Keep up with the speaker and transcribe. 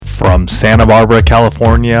From Santa Barbara,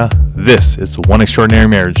 California, this is the One Extraordinary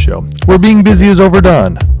Marriage Show, where being busy is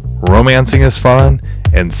overdone, romancing is fun,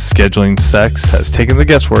 and scheduling sex has taken the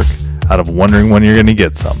guesswork out of wondering when you're going to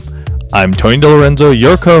get some. I'm Tony DeLorenzo,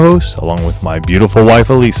 your co-host, along with my beautiful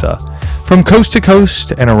wife, Elisa. From coast to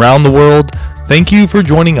coast and around the world, thank you for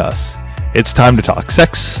joining us. It's time to talk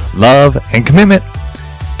sex, love, and commitment.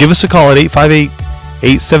 Give us a call at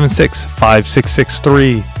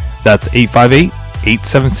 858-876-5663. That's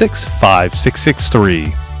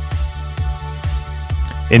 858-876-5663.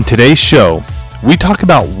 In today's show, we talk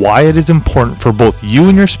about why it is important for both you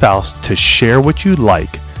and your spouse to share what you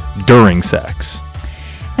like during sex.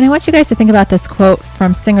 And I want you guys to think about this quote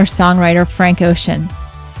from singer-songwriter Frank Ocean.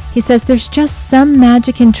 He says, "There's just some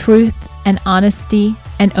magic in truth and honesty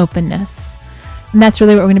and openness." And that's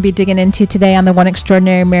really what we're going to be digging into today on the One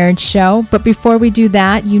Extraordinary Marriage Show. But before we do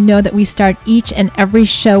that, you know that we start each and every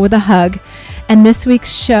show with a hug. And this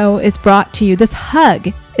week's show is brought to you, this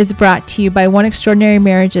hug is brought to you by One Extraordinary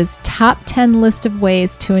Marriage's top 10 list of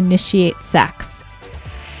ways to initiate sex.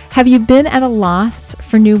 Have you been at a loss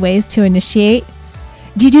for new ways to initiate?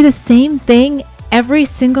 Do you do the same thing every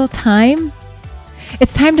single time?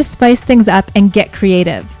 It's time to spice things up and get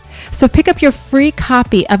creative. So pick up your free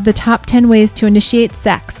copy of the top 10 ways to initiate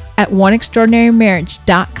sex at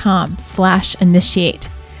oneextraordinarymarriage.com/initiate.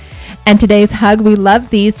 And today's hug, we love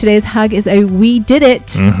these. Today's hug is a We Did It.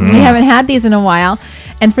 Mm-hmm. We haven't had these in a while.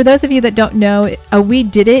 And for those of you that don't know, a We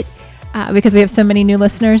Did It, because we have so many new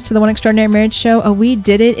listeners to the One Extraordinary Marriage Show, a We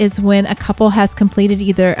Did It is when a couple has completed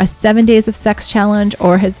either a 7 days of sex challenge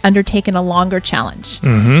or has undertaken a longer challenge.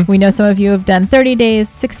 Mm-hmm. We know some of you have done 30 days,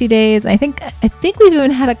 60 days. I think we've even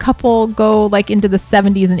had a couple go like into the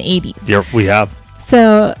 70s and 80s. Yep, we have.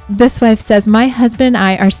 So this wife says, "My husband and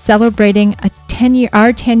I are celebrating our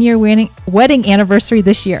 10-year wedding anniversary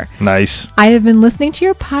this year. Nice. I have been listening to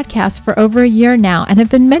your podcast for over a year now and have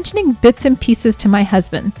been mentioning bits and pieces to my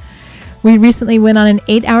husband. We recently went on an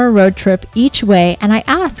 8-hour road trip each way, and I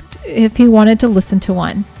asked if he wanted to listen to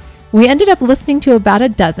one. We ended up listening to about a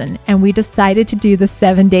dozen, and we decided to do the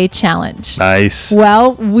 7-day challenge." Nice.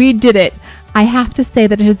 Well, we did it. I have to say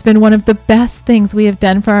that it has been one of the best things we have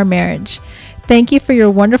done for our marriage. Thank you for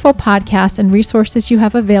your wonderful podcast and resources you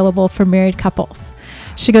have available for married couples.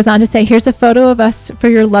 She goes on to say, "Here's a photo of us for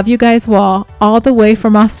your Love You Guys wall, all the way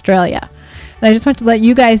from Australia." And I just want to let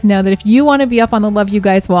you guys know that if you want to be up on the Love You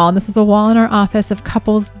Guys wall, and this is a wall in our office of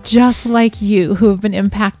couples just like you who have been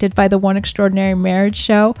impacted by the One Extraordinary Marriage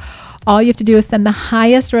Show, all you have to do is send the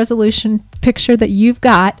highest resolution picture that you've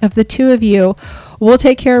got of the two of you. We'll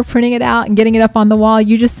take care of printing it out and getting it up on the wall.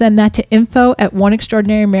 You just send that to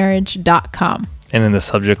info@oneextraordinarymarriage.com. And in the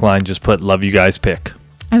subject line, just put "Love You Guys pick."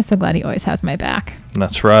 I'm so glad he always has my back.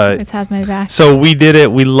 That's right. Always has my back. So we did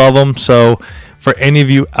it. We love them. So for any of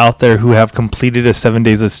you out there who have completed a 7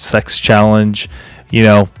 days of sex challenge,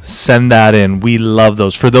 send that in. We love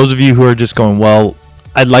those. For those of you who are just going, well,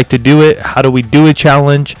 I'd like to do it. How do we do a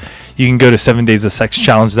challenge? You can go to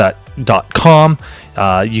 7daysofsexchallenge.com.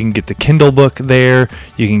 You can get the Kindle book there.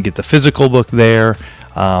 You can get the physical book there,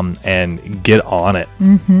 and get on it.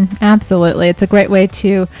 Mm-hmm. Absolutely. It's a great way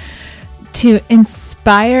to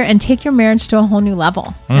inspire and take your marriage to a whole new level.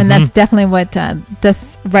 Mm-hmm. And that's definitely what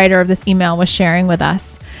this writer of this email was sharing with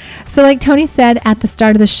us. So like Tony said at the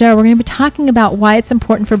start of the show, we're going to be talking about why it's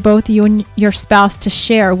important for both you and your spouse to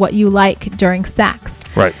share what you like during sex.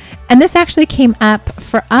 Right. And this actually came up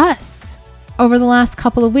for us over the last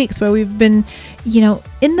couple of weeks where we've been,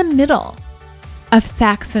 in the middle of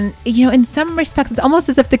sex. And, in some respects, it's almost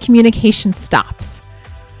as if the communication stops.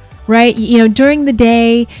 Right? During the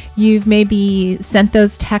day, you've maybe sent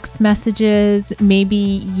those text messages. Maybe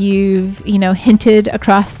you've, hinted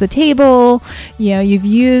across the table. You've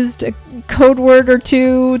used a code word or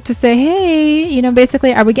two to say, hey,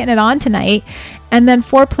 basically, are we getting it on tonight? And then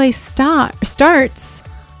foreplay starts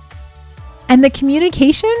and the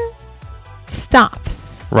communication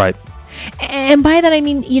stops. Right. And by that, I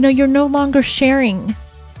mean, you're no longer sharing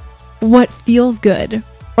what feels good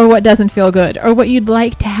or what doesn't feel good, or what you'd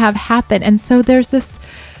like to have happen. And so there's this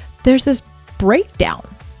breakdown,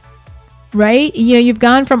 right? You've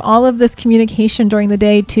gone from all of this communication during the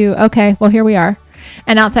day to, okay, well, here we are.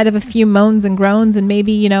 And outside of a few moans and groans and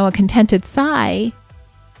maybe, a contented sigh,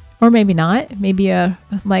 or maybe not, maybe a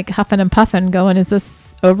like huffing and puffing going, is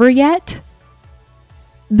this over yet?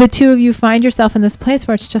 The two of you find yourself in this place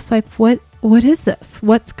where it's just like, what is this?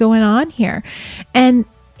 What's going on here? And,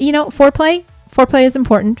 foreplay is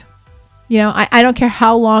important. I don't care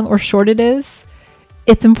how long or short it is.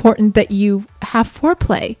 It's important that you have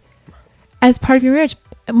foreplay as part of your marriage.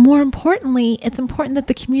 more importantly, it's important that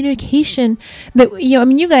the communication that,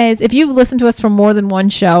 you guys, if you've listened to us for more than one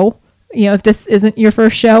show, if this isn't your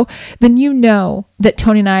first show, then you know that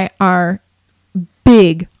Tony and I are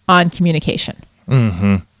big on communication.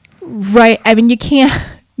 Mm-hmm. Right? I mean, you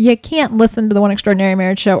can't listen to the One Extraordinary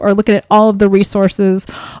Marriage show or look at all of the resources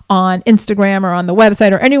on Instagram or on the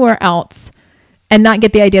website or anywhere else and not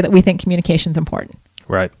get the idea that we think communication is important.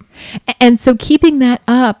 Right. And so keeping that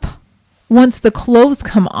up once the clothes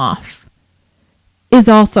come off is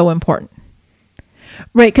also important.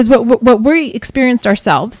 Right? Because what we experienced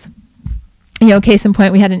ourselves, case in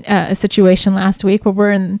point, we had a situation last week where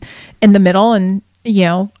we're in the middle and,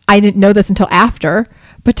 I didn't know this until after,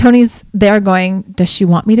 but Tony's there going, does she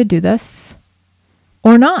want me to do this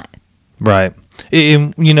or not? Right.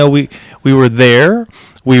 And, we were there.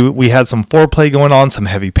 We had some foreplay going on, some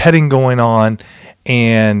heavy petting going on.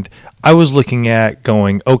 And I was looking at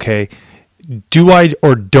going, okay, do I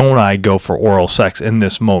or don't I go for oral sex in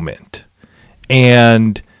this moment?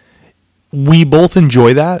 And we both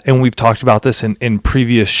enjoy that. And we've talked about this in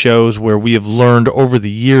previous shows where we have learned over the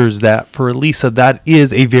years that for Elisa, that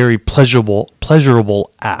is a very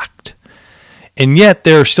pleasurable act. And yet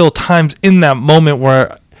there are still times in that moment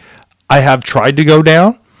where I have tried to go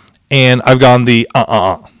down and I've gone the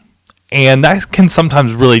And that can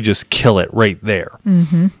sometimes really just kill it right there.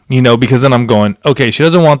 Mm-hmm. Because then I'm going, okay, she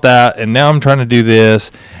doesn't want that. And now I'm trying to do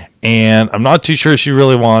this. And I'm not too sure she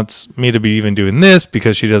really wants me to be even doing this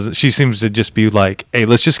because she seems to just be like, hey,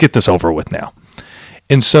 let's just get this over with now.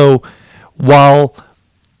 And so while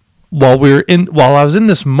I was in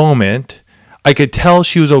this moment, I could tell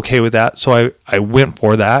she was okay with that. So I went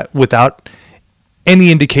for that without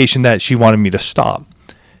any indication that she wanted me to stop.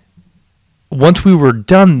 Once we were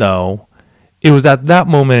done, though, it was at that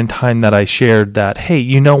moment in time that I shared that, hey,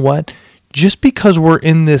 you know what? Just because we're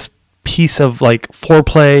in this piece of like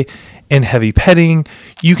foreplay and heavy petting,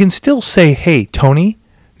 you can still say, hey, Tony,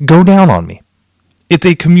 go down on me. It's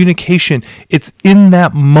a communication. It's in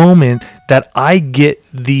that moment that I get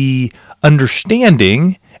the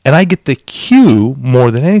understanding and I get the cue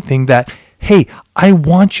more than anything that, hey, I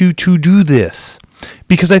want you to do this.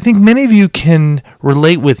 Because I think many of you can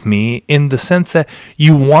relate with me in the sense that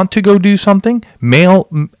you want to go do something, male,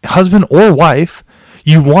 husband or wife,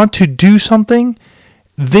 you want to do something,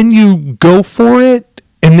 then you go for it,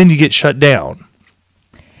 and then you get shut down.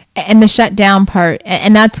 And the shutdown part,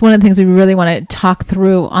 and that's one of the things we really want to talk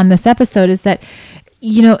through on this episode is that,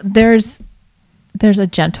 there's a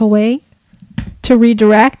gentle way to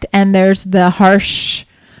redirect, and there's the harsh,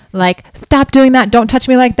 like, stop doing that, don't touch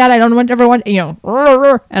me like that, I don't ever want,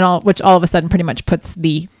 and all, which all of a sudden pretty much puts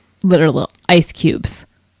the literal ice cubes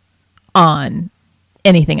on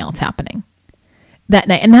anything else happening that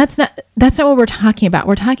night. And that's not what we're talking about.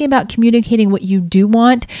 We're talking about communicating what you do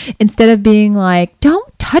want instead of being like,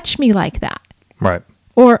 don't touch me like that. Right.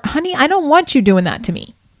 Or, honey, I don't want you doing that to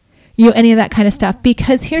me. Any of that kind of stuff.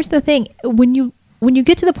 Because here's the thing, when you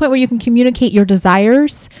get to the point where you can communicate your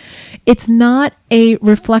desires, it's not a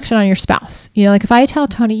reflection on your spouse. Like if I tell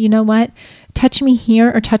Tony, you know what, touch me here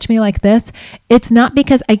or touch me like this, it's not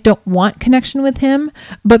because I don't want connection with him,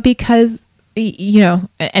 but because,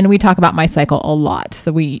 and we talk about my cycle a lot.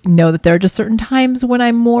 So we know that there are just certain times when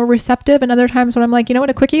I'm more receptive and other times when I'm like, you know what,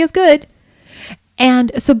 a quickie is good.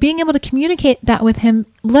 And so being able to communicate that with him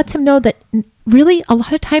lets him know that really a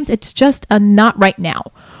lot of times it's just a not right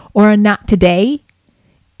now or a not today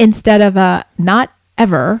instead of a not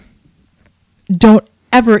ever. Don't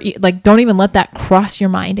even let that cross your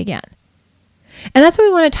mind again. And that's what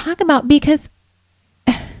we want to talk about because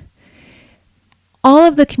all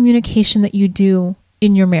of the communication that you do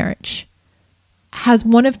in your marriage has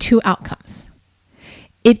one of two outcomes.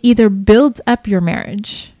 It either builds up your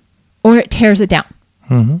marriage or it tears it down.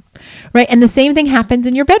 Mm-hmm. Right? And the same thing happens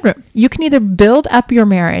in your bedroom. You can either build up your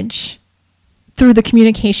marriage through the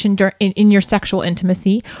communication in your sexual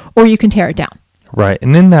intimacy, or you can tear it down. Right.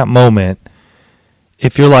 And in that moment,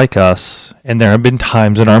 if you're like us, and there have been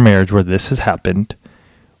times in our marriage where this has happened,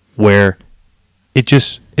 where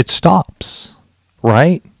it stops,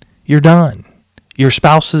 right? You're done. Your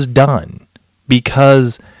spouse is done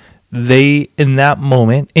because they, in that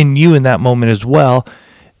moment, and you in that moment as well,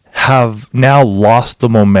 have now lost the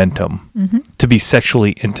momentum to be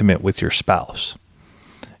sexually intimate with your spouse.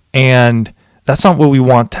 And that's not what we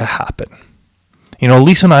want to happen.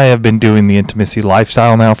 Lisa and I have been doing the intimacy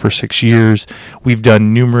lifestyle now for 6 years. We've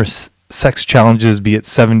done numerous sex challenges, be it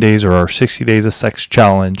 7 days or our 60 days of sex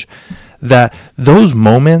challenge, that those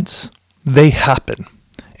moments, they happen.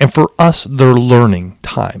 And for us, they're learning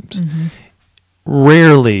times. Mm-hmm.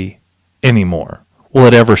 Rarely anymore will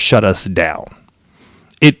it ever shut us down.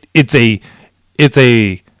 it's a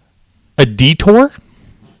detour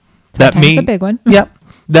that Sometimes a big one. Yep.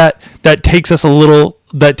 That takes us a little.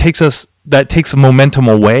 That takes momentum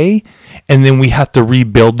away, and then we have to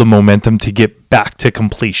rebuild the momentum to get back to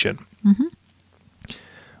completion. Mm-hmm.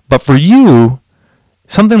 But for you,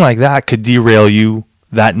 something like that could derail you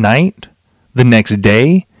that night, the next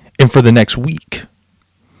day, and for the next week.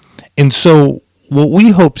 And so what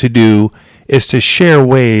we hope to do is to share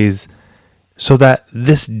ways so that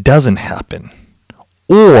this doesn't happen.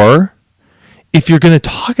 Or if you're going to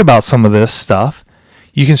talk about some of this stuff,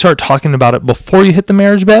 you can start talking about it before you hit the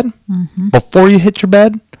marriage bed, before you hit your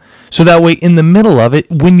bed. So that way in the middle of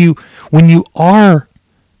it, when you are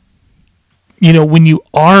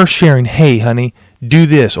sharing, hey, honey, do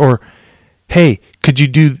this, or hey, could you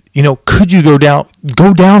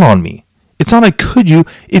go down on me? It's not a could you,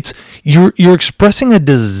 it's you're expressing a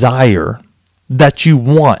desire that you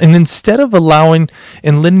want. And instead of allowing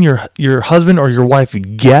and letting your husband or your wife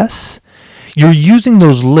guess, you're using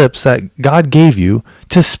those lips that God gave you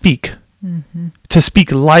to speak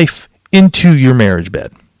life into your marriage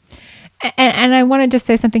bed. And I want to just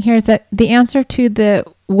say something here is that the answer to the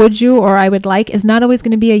would you or I would like is not always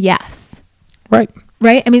going to be a yes. Right.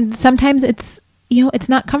 Right? I mean, sometimes it's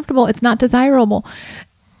not comfortable. It's not desirable.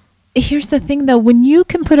 Here's the thing though, when you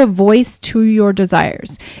can put a voice to your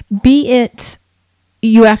desires, be it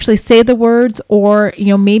you actually say the words or,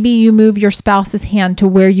 maybe you move your spouse's hand to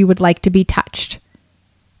where you would like to be touched,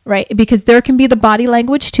 right? Because there can be the body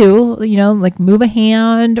language too, like move a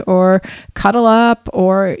hand or cuddle up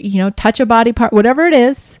or, touch a body part, whatever it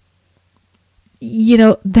is,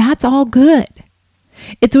 that's all good.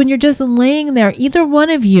 It's when you're just laying there, either one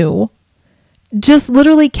of you, just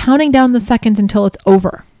literally counting down the seconds until it's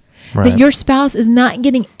over. Right. That your spouse is not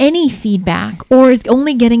getting any feedback or is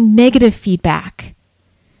only getting negative feedback.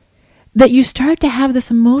 That you start to have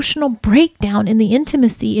this emotional breakdown in the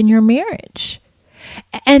intimacy in your marriage.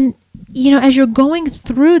 And, as you're going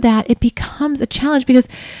through that, it becomes a challenge because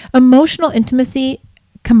emotional intimacy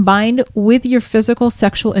combined with your physical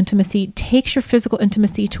sexual intimacy takes your physical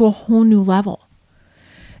intimacy to a whole new level.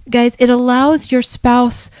 Guys, it allows your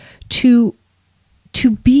spouse to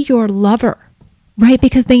be your lover, right?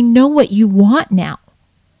 Because they know what you want now.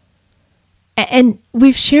 And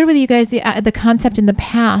we've shared with you guys the concept in the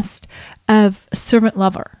past of servant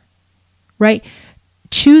lover, right?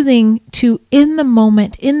 Choosing to, in the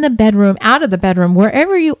moment, in the bedroom, out of the bedroom,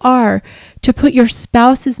 wherever you are, to put your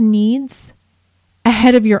spouse's needs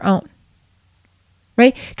ahead of your own,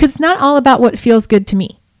 right? Because it's not all about what feels good to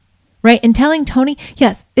me, right? In telling Tony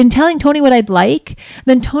what I'd like,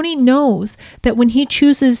 then Tony knows that when he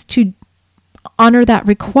chooses to honor that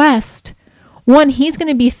request, one, he's going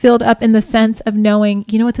to be filled up in the sense of knowing,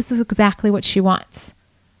 this is exactly what she wants.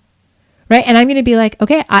 Right. And I'm going to be like,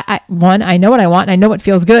 okay, I know what I want and I know what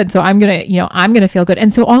feels good. So I'm going to feel good.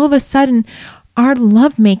 And so all of a sudden our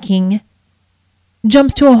lovemaking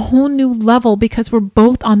jumps to a whole new level because we're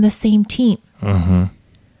both on the same team. Mm-hmm.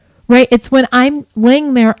 Right. It's when I'm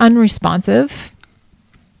laying there unresponsive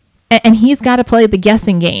and he's got to play the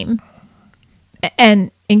guessing game.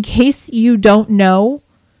 And in case you don't know,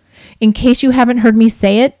 in case you haven't heard me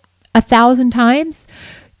say it 1,000 times,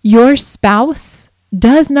 your spouse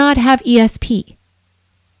does not have ESP.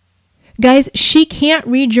 Guys, she can't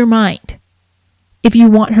read your mind if you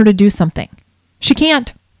want her to do something. She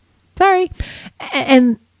can't. Sorry.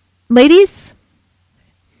 And ladies,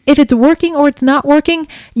 if it's working or it's not working,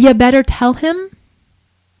 you better tell him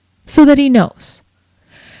so that he knows.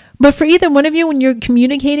 But for either one of you, when you're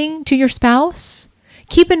communicating to your spouse,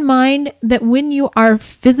 keep in mind that when you are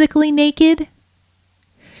physically naked,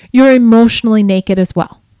 you're emotionally naked as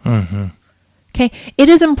well. Mm-hmm. Okay? It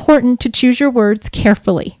is important to choose your words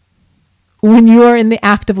carefully when you are in the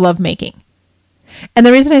act of lovemaking. And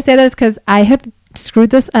the reason I say that is because I have screwed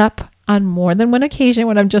this up on more than one occasion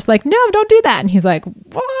when I'm just like, no, don't do that. And he's like,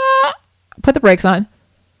 what? Put the brakes on.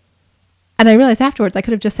 And I realized afterwards I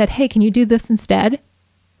could have just said, hey, can you do this instead?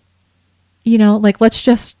 Let's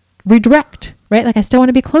just redirect. Right? Like I still want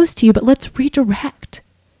to be close to you, but let's redirect.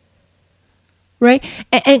 Right?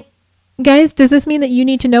 And guys, does this mean that you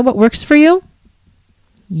need to know what works for you?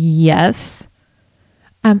 Yes.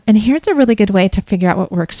 And here's a really good way to figure out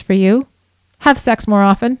what works for you. Have sex more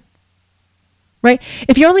often. Right?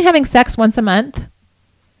 If you're only having sex once a month,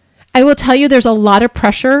 I will tell you there's a lot of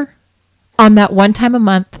pressure on that one time a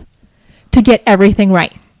month to get everything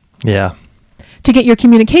right. Yeah. To get your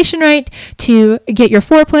communication right, to get your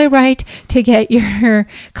foreplay right, to get your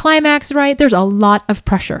climax right. There's a lot of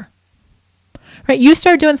pressure. Right? You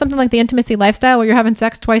start doing something like the intimacy lifestyle where you're having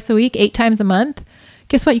sex twice a week, 8 times a month.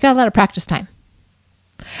 Guess what? You got a lot of practice time.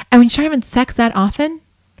 And when you start having sex that often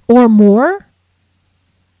or more,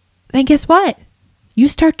 then guess what? You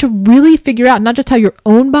start to really figure out not just how your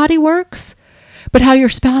own body works, but how your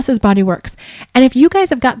spouse's body works. And if you guys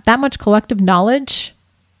have got that much collective knowledge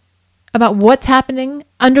about what's happening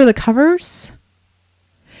under the covers,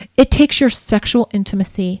 it takes your sexual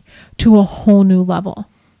intimacy to a whole new level.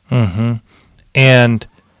 Mm-hmm. And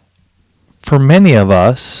for many of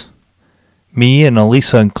us, me and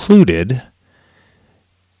Elisa included,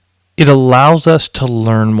 it allows us to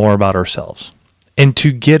learn more about ourselves and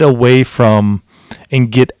to get away from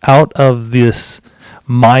and get out of this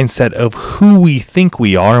mindset of who we think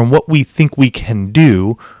we are and what we think we can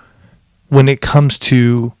do when it comes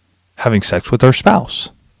to having sex with our spouse.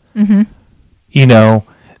 Mm-hmm. You know,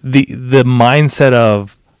 the mindset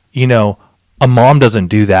of, you know, a mom doesn't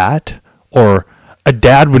do that, or a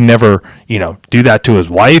dad would never, you know, do that to his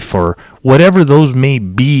wife, or whatever those may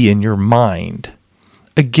be in your mind.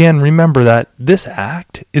 Again, remember that this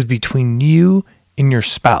act is between you and your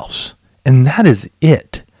spouse, and that is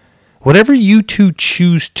it. Whatever you two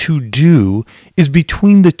choose to do is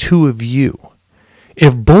between the two of you.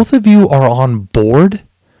 If both of you are on board,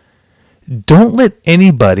 don't let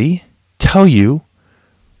anybody tell you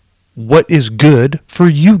what is good for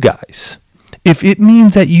you guys. If it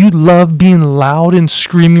means that you love being loud and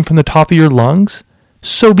screaming from the top of your lungs,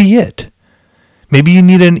 so be it. Maybe you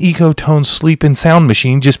need an Ecotone sleep and sound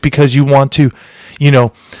machine just because you want to, you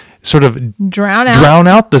know, sort of drown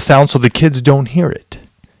out the sound so the kids don't hear it.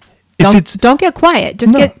 Don't get quiet.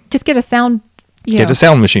 Just get a sound. Get a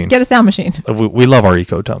sound machine. Get a sound machine. We love our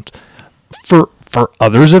Ecotones. For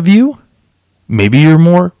others of you, maybe you're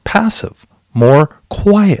more passive, more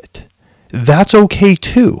quiet. That's okay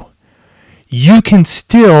too. You can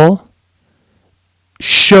still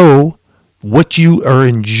show what you are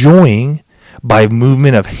enjoying by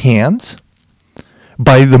movement of hands,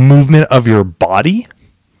 by the movement of your body.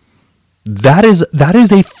 That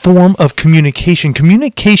is a form of communication.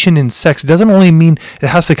 Communication in sex doesn't only mean it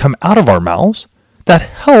has to come out of our mouths. That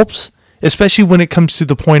helps, especially when it comes to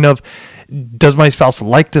the point of, does my spouse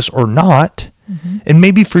like this or not? Mm-hmm. And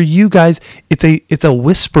maybe for you guys, it's a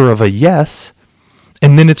whisper of a yes,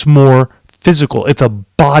 and then it's more physical. It's a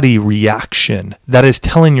body reaction that is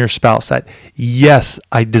telling your spouse that, yes,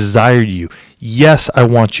 I desire you. Yes, I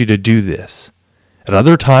want you to do this. At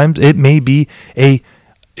other times, it may be a,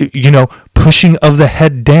 you know, pushing of the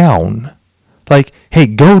head down. Like, hey,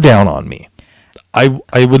 go down on me. I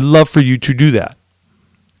would love for you to do that.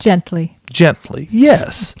 Gently,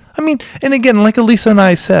 yes. I mean, and again, like Elisa and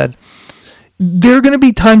I said, there are going to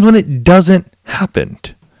be times when it doesn't happen.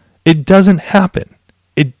 It doesn't happen.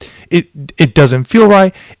 It doesn't feel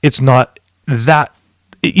right. It's not that,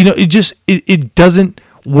 you know, it doesn't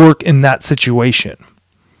work in that situation.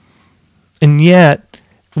 And yet,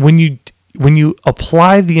 when you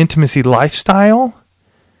apply the intimacy lifestyle,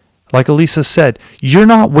 like Elisa said, you're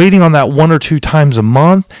not waiting on that 1 or 2 times a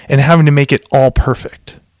month and having to make it all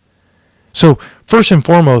perfect. So first and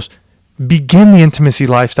foremost, begin the intimacy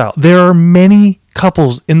lifestyle. There are many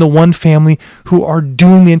couples in the one family who are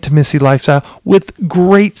doing the intimacy lifestyle with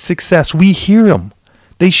great success. We hear them.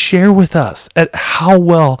 They share with us at how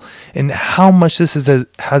well and how much this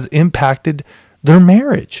has impacted their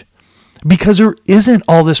marriage. Because there isn't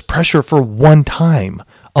all this pressure for one time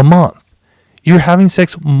a month. You're having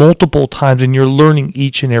sex multiple times and you're learning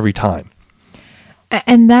each and every time.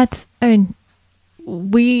 And that's, I mean,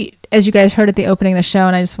 we, as you guys heard at the opening of the show,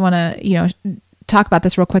 and I just want to, you know, talk about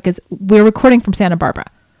this real quick, is we're recording from Santa Barbara.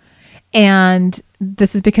 And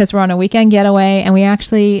this is because we're on a weekend getaway, and we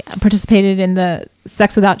actually participated in the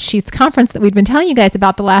Sex Without Sheets conference that we've been telling you guys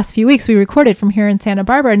about the last few weeks. We recorded from here in Santa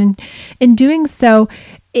Barbara. And in doing so,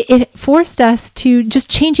 it forced us to just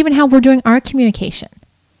change even how we're doing our communication,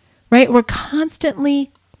 right? We're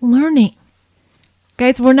constantly learning.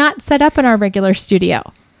 Guys, we're not set up in our regular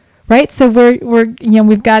studio, right? So we're you know,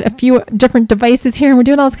 we've got a few different devices here and we're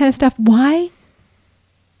doing all this kind of stuff. Why?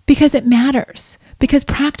 Because it matters. Because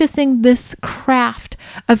practicing this craft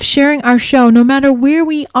of sharing our show, no matter where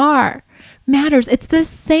we are, matters. It's the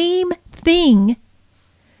same thing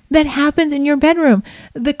that happens in your bedroom.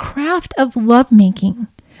 The craft of lovemaking,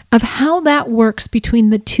 of how that works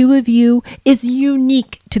between the two of you, is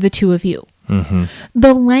unique to the two of you. Mm-hmm.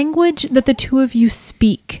 The language that the two of you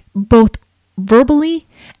speak, both verbally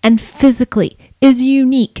and physically, is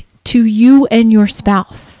unique to you and your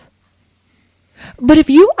spouse. But if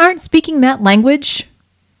you aren't speaking that language,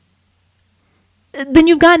 then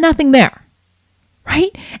you've got nothing there, right?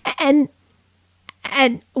 And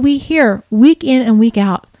we hear week in and week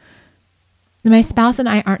out, my spouse and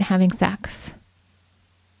I aren't having sex.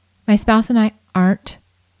 My spouse and I aren't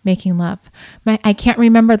making love. I can't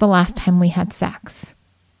remember the last time we had sex.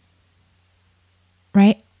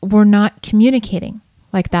 Right? We're not communicating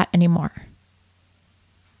like that anymore.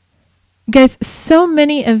 Guys, so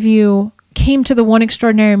many of you came to the One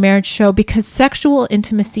Extraordinary Marriage show because sexual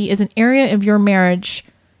intimacy is an area of your marriage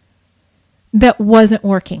that wasn't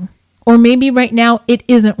working. Or maybe right now it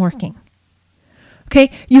isn't working. Okay?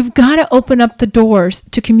 You've got to open up the doors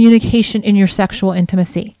to communication in your sexual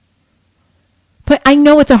intimacy. But I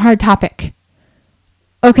know it's a hard topic.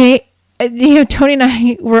 Okay? Tony and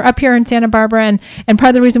I were up here in Santa Barbara, and part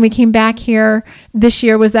of the reason we came back here this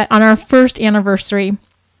year was that on our first anniversary,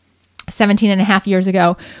 17 and a half years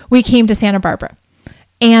ago, we came to Santa Barbara.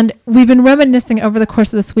 And we've been reminiscing over the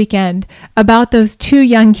course of this weekend about those two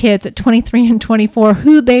young kids at 23 and 24,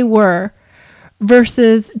 who they were,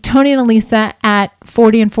 versus Tony and Elisa at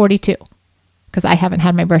 40 and 42. Because I haven't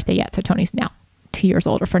had my birthday yet, so Tony's now 2 years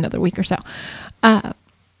older for another week or so.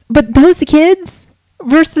 But those kids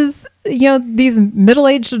versus, these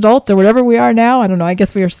middle-aged adults or whatever we are now. I don't know. I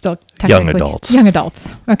guess we are still technically young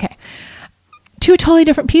adults. Okay. Two totally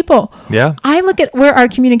different people. Yeah. I look at where our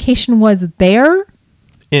communication was there.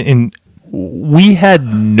 And we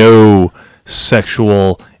had no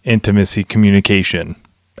sexual intimacy communication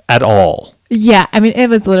at all. Yeah. I mean, it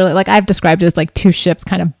was literally like I've described it as like two ships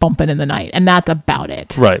kind of bumping in the night, and that's about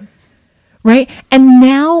it. Right. Right. And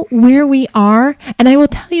now where we are, and I will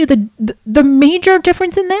tell you the major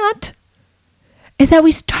difference in that is that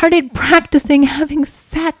we started practicing having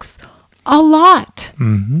sex a lot.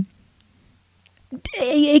 Mm-hmm.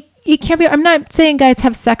 It can't be. I'm not saying guys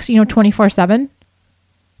have sex, 24/7.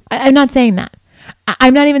 I'm not saying that.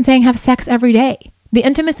 I'm not even saying have sex every day. The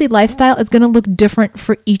intimacy lifestyle is going to look different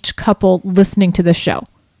for each couple listening to this show.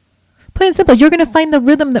 Plain and simple. You're going to find the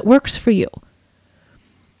rhythm that works for you.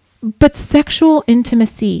 But sexual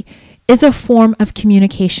intimacy is a form of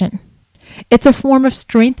communication. It's a form of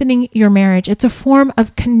strengthening your marriage. It's a form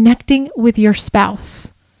of connecting with your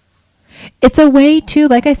spouse. It's a way to,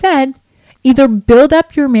 like I said, either build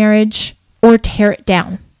up your marriage or tear it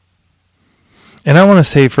down. And I want to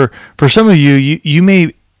say for some of you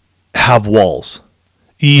may have walls.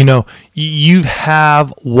 You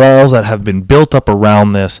have walls that have been built up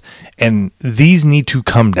around this, and these need to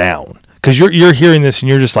come down. Because you're hearing this and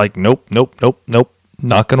you're just like, nope,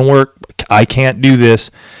 not going to work. I can't do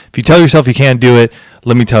this. If you tell yourself you can't do it,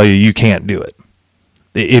 let me tell you, you can't do it.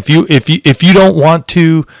 If you don't want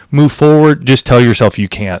to move forward, just tell yourself you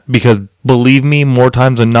can't. Because believe me, more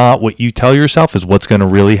times than not, what you tell yourself is what's going to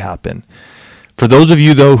really happen. For those of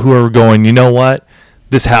you, though, who are going, you know what?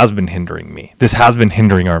 This has been hindering me. This has been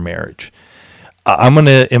hindering our marriage. I'm going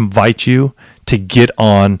to invite you to get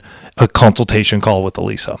on a consultation call with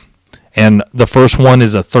Elisa. And the first one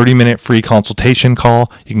is a 30-minute free consultation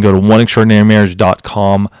call. You can go to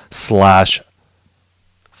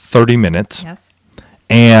oneextraordinarymarriage.com/30 minutes. Yes.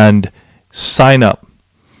 And sign up.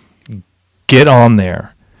 Get on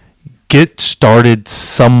there. Get started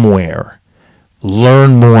somewhere.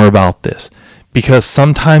 Learn more about this. Because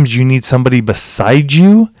sometimes you need somebody beside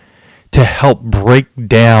you to help break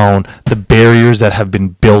down the barriers that have been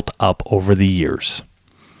built up over the years.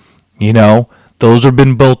 Those have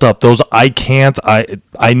been built up. Those I can't, I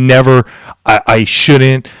never, I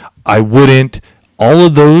shouldn't, I wouldn't. All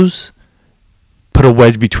of those put a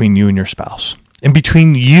wedge between you and your spouse. And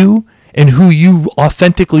between you and who you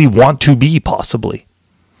authentically want to be, possibly.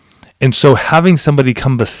 And so having somebody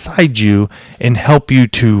come beside you and help you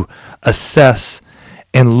to assess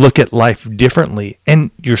and look at life differently, and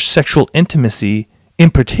your sexual intimacy in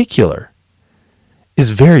particular, is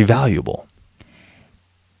very valuable.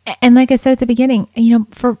 And like I said at the beginning,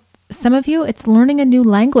 for some of you, it's learning a new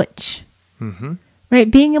language. Mm-hmm. Right?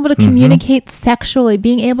 Being able to communicate sexually,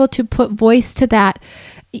 being able to put voice to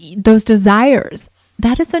those desires,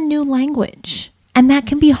 that is a new language. And that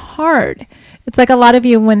can be hard. It's like a lot of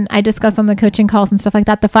you, when I discuss on the coaching calls and stuff like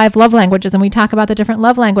that, the 5 love languages, and we talk about the different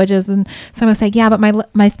love languages. And someone's like, yeah,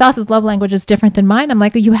 but my spouse's love language is different than mine. I'm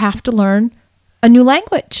like, you have to learn a new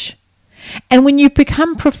language. And when you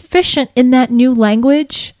become proficient in that new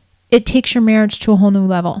language, it takes your marriage to a whole new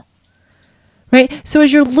level. Right? So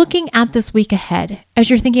as you're looking at this week ahead, as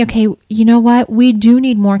you're thinking, okay, you know what? We do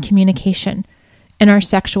need more communication in our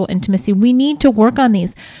sexual intimacy. We need to work on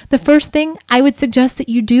these. The first thing I would suggest that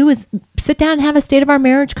you do is sit down and have a state of our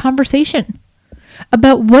marriage conversation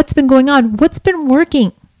about what's been going on, what's been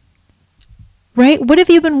working, right? What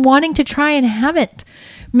have you been wanting to try and haven't?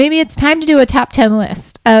 Maybe it's time to do a top 10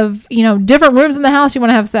 list of, different rooms in the house you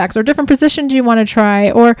want to have sex, or different positions you want to try,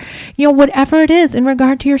 or, whatever it is in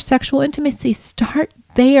regard to your sexual intimacy. Start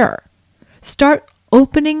there. Start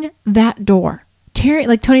opening that door.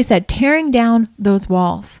 like Tony said, tearing down those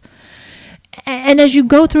walls. And as you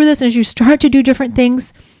go through this and as you start to do different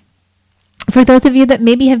things, for those of you that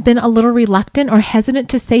maybe have been a little reluctant or hesitant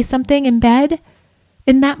to say something in bed,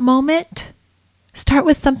 in that moment, start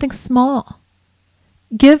with something small.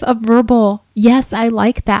 Give a verbal, yes, I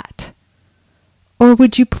like that. Or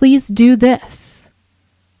would you please do this?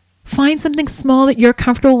 Find something small that you're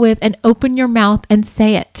comfortable with and open your mouth and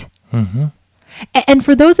say it. Mm-hmm. And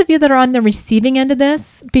for those of you that are on the receiving end of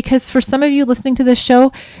this, because for some of you listening to this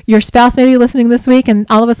show, your spouse may be listening this week and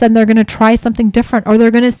all of a sudden they're going to try something different or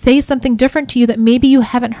they're going to say something different to you that maybe you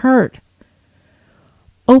haven't heard.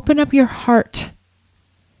 Open up your heart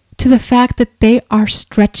to the fact that they are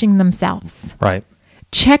stretching themselves. Right.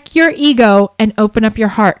 Check your ego and open up your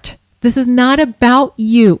heart. This is not about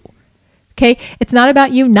you. Okay? It's not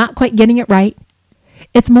about you not quite getting it right.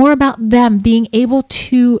 It's more about them being able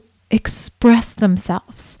to express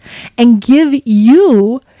themselves and give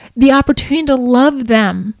you the opportunity to love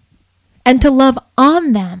them and to love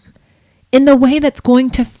on them in the way that's going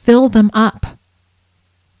to fill them up.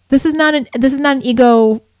 This is not an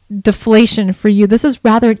ego deflation for you. This is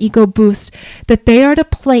rather an ego boost, that they are at a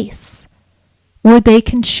place where they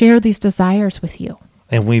can share these desires with you.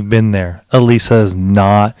 And we've been there. Elisa is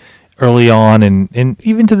not early on and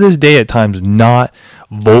even to this day at times not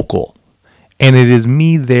vocal. And it is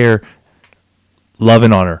me there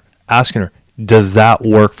loving on her, asking her, does that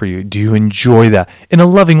work for you? Do you enjoy that? In a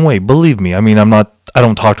loving way, believe me. I mean, I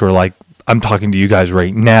don't talk to her like I'm talking to you guys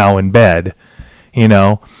right now in bed,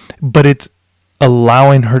 but it's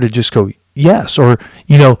allowing her to just go, yes. Or,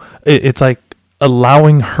 it's like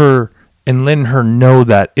allowing her and letting her know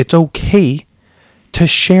that it's okay to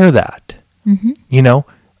share that,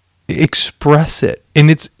 express it.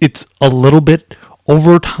 And it's a little bit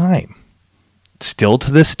over time. Still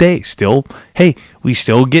to this day, hey, we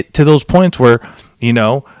still get to those points where,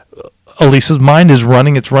 Elisa's mind is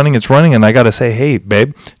running, it's running. And I got to say, hey,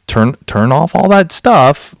 babe, turn off all that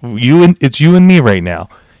stuff. It's you and me right now,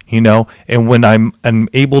 and when I'm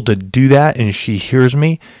able to do that and she hears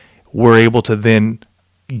me, we're able to then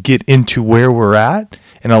get into where we're at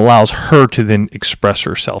and allows her to then express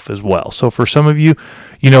herself as well. So for some of you,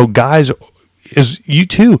 guys, is you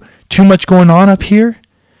too much going on up here?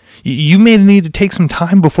 You may need to take some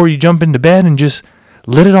time before you jump into bed and just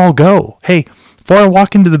let it all go. Hey, before I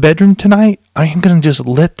walk into the bedroom tonight, I am going to just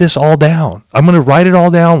let this all down. I'm going to write it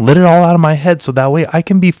all down, let it all out of my head so that way I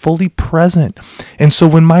can be fully present. And so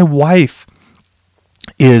when my wife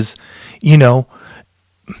is,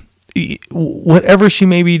 whatever she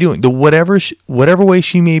may be doing, whatever way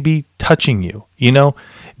she may be touching you,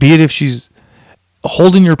 be it if she's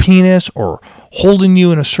holding your penis or holding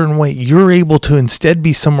you in a certain way, you're able to instead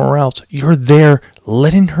be somewhere else. You're there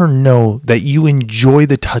letting her know that you enjoy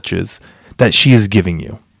the touches that she is giving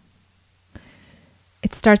you.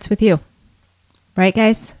 It starts with you, right,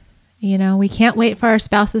 guys? We can't wait for our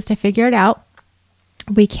spouses to figure it out.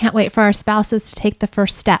 We can't wait for our spouses to take the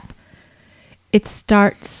first step. It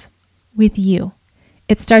starts with you.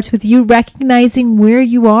 It starts with you recognizing where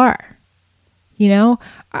you are.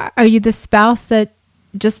 Are you the spouse that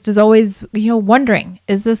just is always, wondering,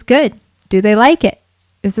 is this good? Do they like it?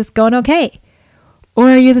 Is this going okay? Or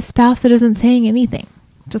are you the spouse that isn't saying anything?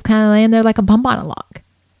 Just kind of laying there like a bump on a log?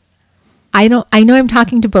 I know I'm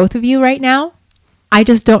talking to both of you right now. I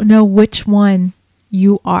just don't know which one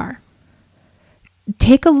you are.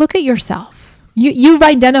 Take a look at yourself. You've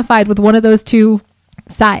identified with one of those two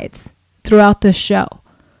sides throughout this show.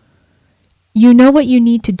 You know what you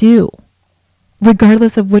need to do,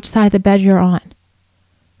 regardless of which side of the bed you're on.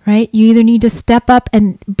 Right? You either need to step up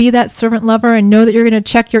and be that servant lover and know that you're going to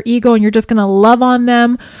check your ego and you're just going to love on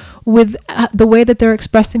them with the way that they're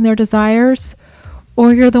expressing their desires,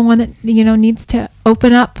 or you're the one that, needs to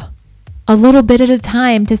open up a little bit at a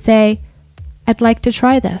time to say, I'd like to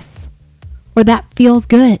try this, or that feels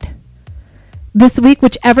good. This week,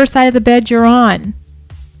 whichever side of the bed you're on,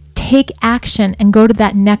 take action and go to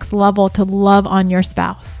that next level to love on your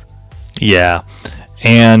spouse. Yeah.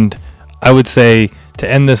 And I would say, to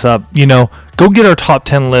end this up, go get our top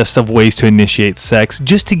 10 list of ways to initiate sex,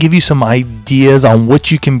 just to give you some ideas on what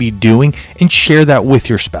you can be doing and share that with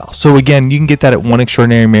your spouse. So again, you can get that at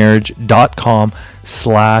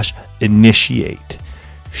oneextraordinarymarriage.com/initiate.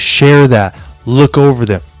 Share that, look over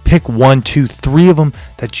them, pick 1, 2, 3 of them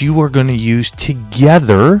that you are going to use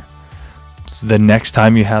together the next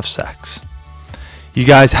time you have sex. You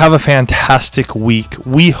guys have a fantastic week.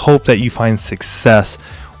 We hope that you find success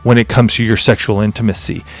when it comes to your sexual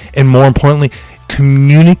intimacy, and more importantly,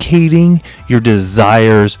 communicating your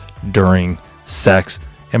desires during sex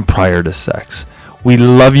and prior to sex. We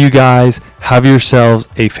love you guys. Have yourselves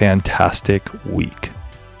a fantastic week.